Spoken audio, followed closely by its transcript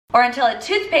or until a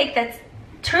toothpick,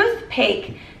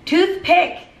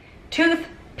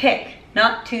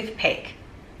 not toothpick.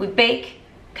 We bake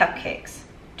cupcakes.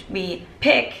 We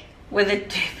pick with a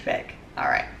toothpick. All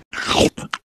right.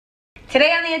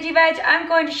 Today on the Edgy Veg, I'm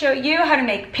going to show you how to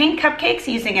make pink cupcakes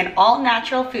using an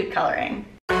all-natural food coloring.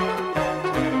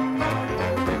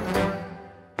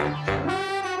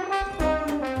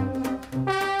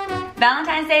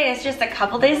 Valentine's Day is just a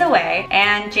couple days away,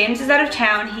 and James is out of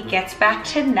town. He gets back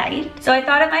tonight. So I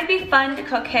thought it might be fun to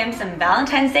cook him some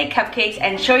Valentine's Day cupcakes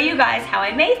and show you guys how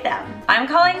I made them. I'm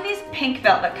calling these pink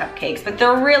velvet cupcakes, but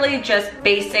they're really just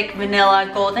basic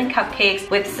vanilla golden cupcakes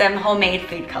with some homemade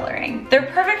food coloring. They're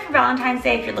perfect for Valentine's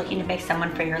Day if you're looking to make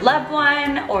someone for your loved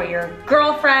one, or your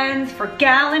girlfriends for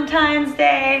Galentine's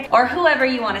Day, or whoever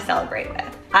you want to celebrate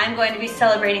with. I'm going to be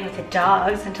celebrating with the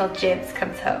dogs until James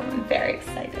comes home. I'm very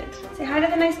excited. Say hi to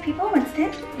the nice people, Winston.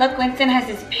 Look, Winston has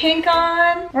his pink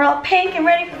on. We're all pink and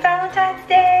ready for Valentine's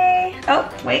Day.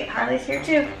 Oh, wait, Harley's here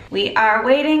too. We are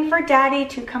waiting for Daddy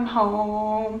to come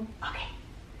home.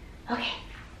 Okay.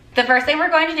 The first thing we're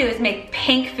going to do is make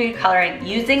pink food coloring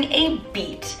using a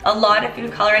beet. A lot of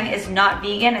food coloring is not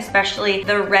vegan, especially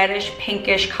the reddish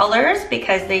pinkish colors,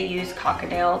 because they use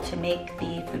cochineal to make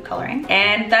the food coloring.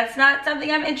 And that's not something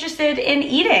I'm interested in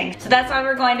eating. So that's why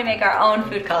we're going to make our own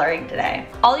food coloring today.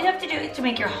 All you have to do to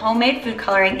make your homemade food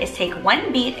coloring is take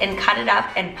one beet and cut it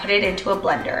up and put it into a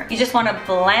blender. You just want to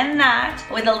blend that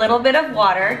with a little bit of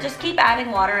water. Just keep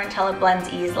adding water until it blends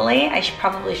easily. I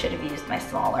probably should have used my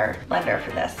smaller blender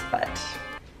for this, but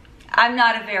I'm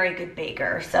not a very good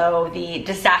baker, so the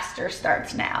disaster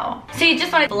starts now. So you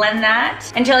just want to blend that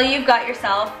until you've got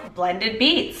yourself blended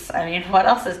beets. I mean, what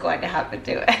else is going to happen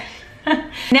to it?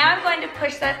 Now I'm going to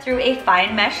push that through a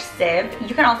fine mesh sieve.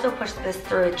 You can also push this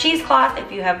through a cheesecloth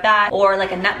if you have that, or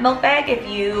like a nut milk bag if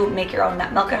you make your own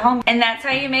nut milk at home. And that's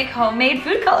how you make homemade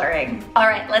food coloring. All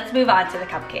right, let's move on to the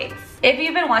cupcakes. If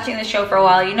you've been watching the show for a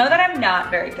while, you know that I'm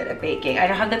not very good at baking. I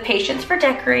don't have the patience for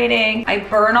decorating. I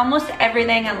burn almost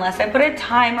everything unless I put a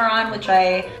timer on, which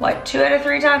I, 2 out of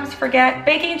 3 times forget.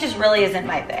 Baking just really isn't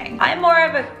my thing. I'm more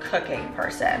of a cooking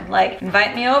person. Like,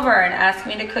 invite me over and ask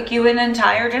me to cook you an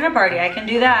entire dinner party. I can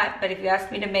do that, but if you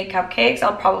ask me to make cupcakes,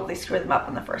 I'll probably screw them up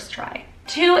on the first try.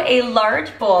 To a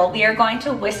large bowl, we are going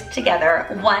to whisk together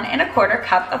 1 1/4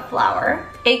 cup of flour,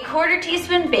 a 1/4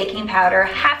 teaspoon baking powder,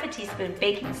 1/2 teaspoon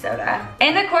baking soda,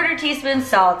 and a 1/4 teaspoon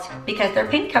salt. Because they're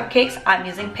pink cupcakes, I'm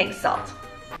using pink salt.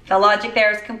 The logic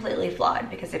there is completely flawed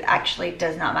because it actually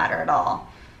does not matter at all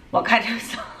what kind of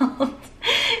salt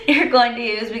you're going to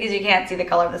use, because you can't see the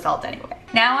color of the salt anyway.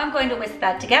 Now I'm going to whisk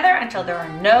that together until there are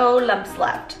no lumps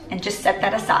left, and just set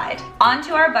that aside. On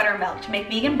to our buttermilk. To make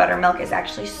vegan buttermilk is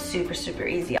actually super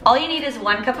easy. All you need is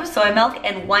 1 cup of soy milk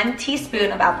and 1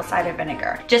 teaspoon of apple cider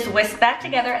vinegar. Just whisk that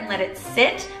together and let it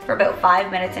sit for about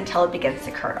 5 minutes until it begins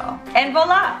to curdle. And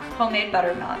voila, homemade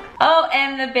buttermilk. Oh,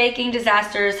 and the baking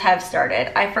disasters have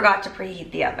started. I forgot to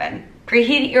preheat the oven.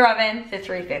 Preheat your oven to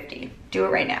 350. Do it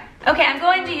right now. Okay, I'm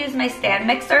going to use my stand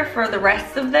mixer for the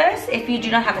rest of this. If you do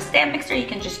not have a stand mixer, you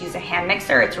can just use a hand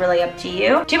mixer. It's really up to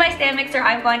you. To my stand mixer,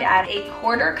 I'm going to add a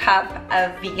 1/4 cup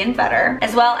of vegan butter,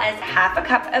 as well as 1/2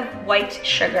 cup of white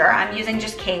sugar. I'm using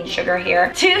just cane sugar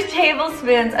here. 2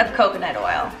 tablespoons of coconut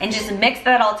oil, and just mix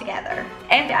that all together.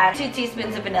 And add 2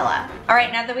 teaspoons of vanilla. All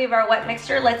right, now that we have our wet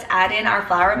mixture, let's add in our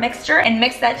flour mixture and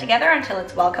mix that together until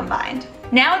it's well combined.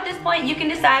 Now at this point, you can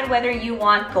decide whether you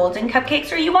want golden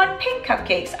cupcakes or you want pink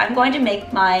cupcakes. I'm going to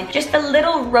make mine just a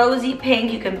little rosy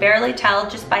pink. You can barely tell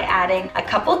just by adding a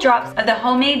couple drops of the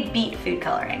homemade beet food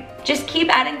coloring. Just keep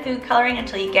adding food coloring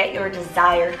until you get your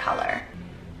desired color.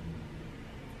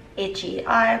 Itchy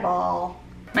eyeball.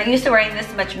 I'm used to wearing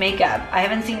this much makeup. I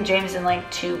haven't seen James in like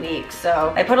 2 weeks,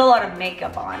 so I put a lot of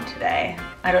makeup on today.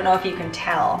 I don't know if you can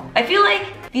tell. I feel like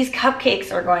these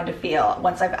cupcakes are going to feel,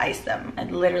 once I've iced them, I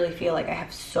literally feel like I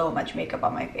have so much makeup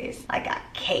on my face. Like a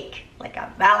cake, like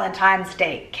a Valentine's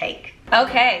Day cake.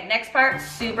 Okay, next part,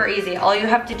 super easy. All you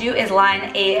have to do is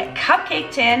line a cupcake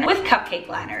tin with cupcake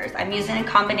liners. I'm using a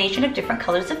combination of different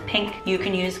colors of pink. You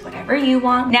can use whatever you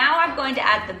want. Now I'm going to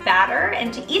add the batter,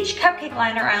 and to each cupcake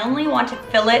liner, I only want to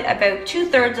fill it about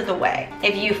 2/3 of the way.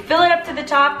 If you fill it up to the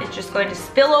top, it's just going to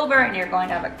spill over and you're going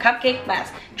to have a cupcake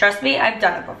mess. Trust me, I've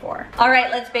done it before. All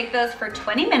right, let's bake those for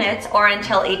 20 minutes or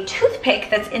until a toothpick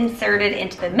that's inserted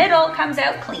into the middle comes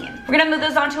out clean. We're gonna move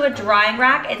those onto a drying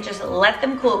rack and just let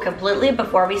them cool completely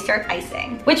before we start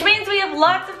icing, which means we have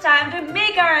lots of time to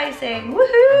make our icing.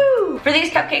 Woohoo! For these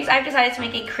cupcakes, I've decided to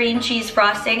make a cream cheese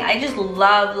frosting. I just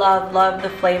love the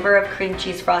flavor of cream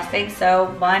cheese frosting,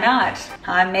 so why not?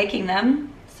 I'm making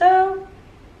them, so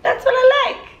that's what I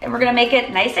like. and we're gonna make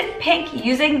it nice and pink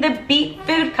using the beet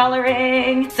food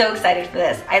coloring. So excited for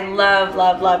this. I love,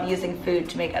 love, love using food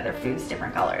to make other foods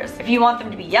different colors. If you want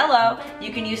them to be yellow,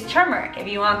 you can use turmeric. If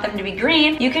you want them to be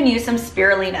green, you can use some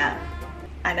spirulina.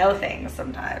 I know things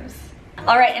sometimes.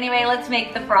 All right, anyway, let's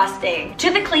make the frosting. To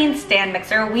the clean stand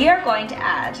mixer, we are going to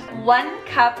add 1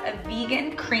 cup of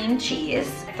vegan cream cheese,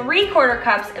 3/4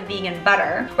 cups of vegan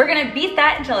butter. We're gonna beat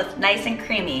that until it's nice and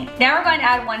creamy. Now we're going to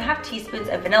add 1/2 teaspoons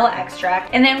of vanilla extract,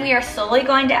 and then we are slowly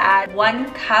going to add 1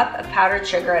 cup of powdered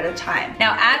sugar at a time.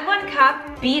 Now add 1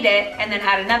 cup, beat it, and then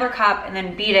add another cup, and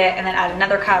then beat it, and then add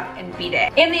another cup and beat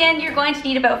it. In the end, you're going to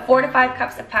need about 4 to 5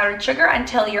 cups of powdered sugar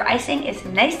until your icing is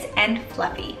nice and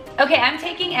fluffy. Okay, I'm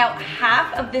taking out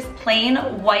half of this plain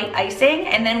white icing,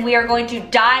 and then we are going to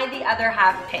dye the other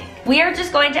half pink. We are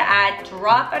just going to add,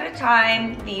 drop at a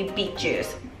time, the beet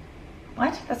juice.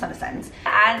 What? That's not a sentence.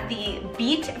 Add the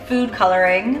beet food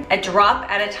coloring, a drop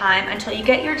at a time until you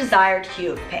get your desired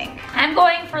hue of pink. I'm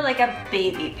going for like a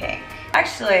baby pink.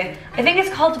 Actually, I think it's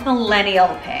called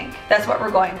millennial pink. That's what we're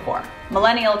going for.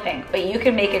 Millennial pink, but you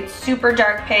can make it super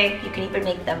dark pink. You can even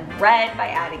make them red by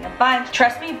adding a bunch.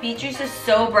 Trust me, beet juice is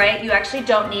so bright, you actually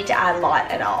don't need to add a lot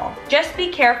at all. Just be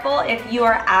careful, if you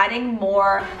are adding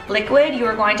more liquid, you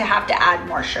are going to have to add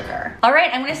more sugar. All right,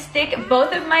 I'm gonna stick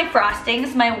both of my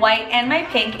frostings, my white and my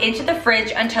pink, into the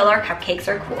fridge until our cupcakes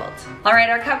are cooled. All right,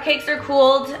 our cupcakes are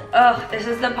cooled. Ugh, this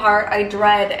is the part I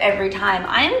dread every time.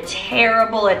 I'm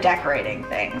terrible at decorating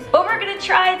things, but we're gonna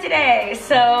try today.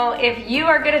 So if you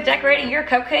are good at decorating, your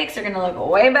cupcakes are gonna look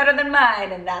way better than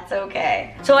mine, and that's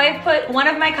okay. So I've put one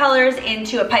of my colors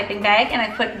into a piping bag, and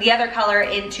I put the other color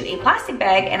into a plastic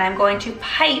bag, and I'm going to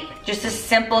pipe just a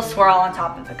simple swirl on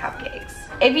top of the cupcakes.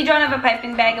 If you don't have a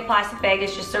piping bag, a plastic bag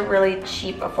is just a really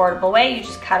cheap, affordable way. You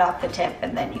just cut off the tip,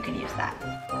 and then you can use that.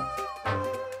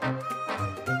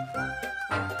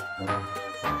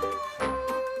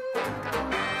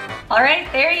 All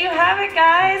right, there you have it,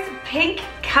 guys. Pink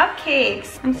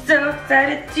cupcakes. I'm so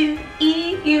excited to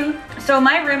eat you. So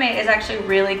my roommate is actually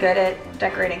really good at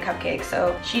decorating cupcakes.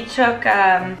 So she took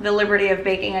the liberty of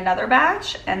baking another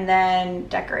batch and then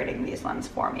decorating these ones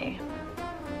for me.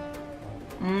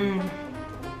 Oh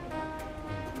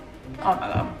my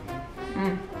God.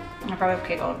 I probably have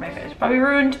cake all over my face. Probably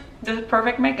ruined the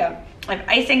perfect makeup. I have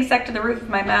icing stuck to the roof of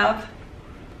my mouth.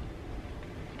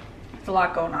 There's a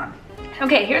lot going on.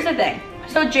 Okay, here's the thing.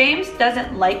 So James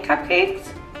doesn't like cupcakes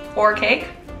or cake,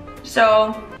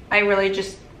 so I really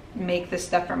just make this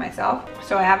stuff for myself.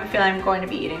 So I have a feeling I'm going to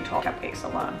be eating 12 cupcakes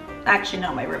alone. Actually,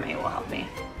 no, my roommate will help me.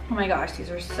 Oh my gosh, these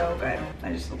are so good.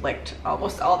 I just licked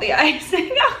almost all the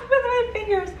icing off with my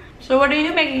fingers. So what are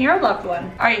you making your loved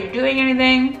one? Are you doing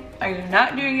anything? Are you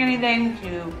not doing anything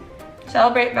to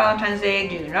celebrate Valentine's Day?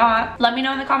 Do you not? Let me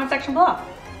know in the comment section below.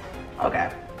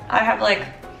 Okay, I have like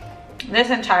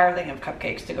this entire thing of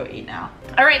cupcakes to go eat now.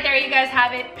 All right, there you guys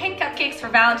have it. Pink cupcakes for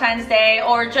Valentine's Day,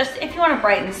 or just if you want to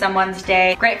brighten someone's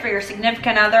day. Great for your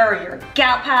significant other or your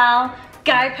gal pal,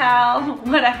 guy pal,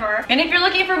 whatever. And if you're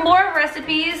looking for more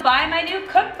recipes, buy my new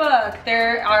cookbook.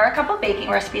 There are a couple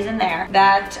baking recipes in there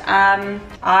that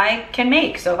I can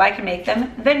make. So if I can make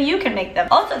them, then you can make them.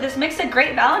 Also, this makes a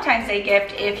great Valentine's Day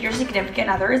gift if your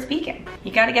significant other is vegan.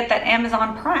 You gotta get that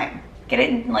Amazon Prime. Get it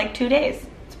in like 2 days.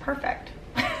 It's perfect.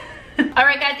 All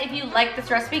right, guys, if you like this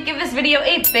recipe, give this video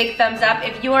a big thumbs up.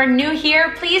 If you are new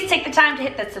here, please take the time to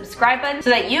hit that subscribe button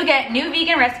so that you get new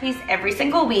vegan recipes every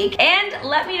single week. And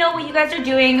let me know what you guys are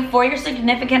doing for your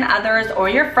significant others or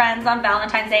your friends on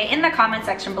Valentine's Day in the comment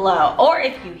section below. Or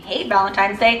if you hate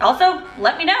Valentine's Day, also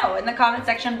let me know in the comment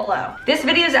section below. This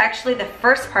video is actually the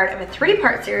first part of a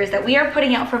 3-part series that we are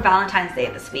putting out for Valentine's Day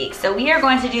this week. So we are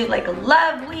going to do like a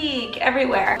love week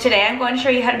everywhere. Today, I'm going to show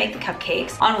you how to make the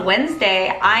cupcakes. On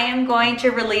Wednesday, I am going to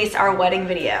release our wedding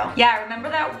video. Yeah, remember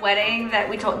that wedding that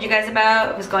we told you guys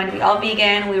about? It was going to be all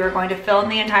vegan. We were going to film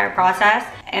the entire process,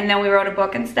 and then we wrote a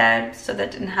book instead, so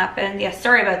that didn't happen. Yeah,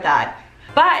 sorry about that.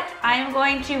 But I am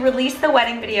going to release the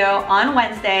wedding video on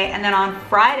Wednesday, and then on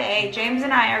Friday, James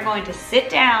and I are going to sit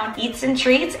down, eat some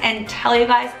treats, and tell you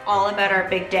guys all about our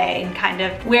big day and kind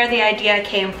of where the idea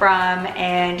came from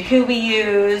and who we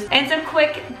used, and some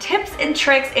quick tips and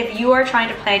tricks if you are trying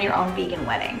to plan your own vegan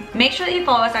wedding. Make sure that you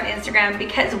follow us on Instagram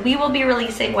because we will be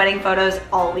releasing wedding photos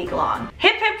all week long.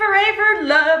 Hip hip hooray for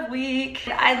Love Week.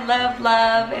 I love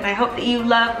love, and I hope that you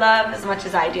love love as much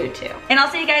as I do too. And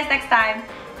I'll see you guys next time.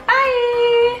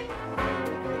 Bye!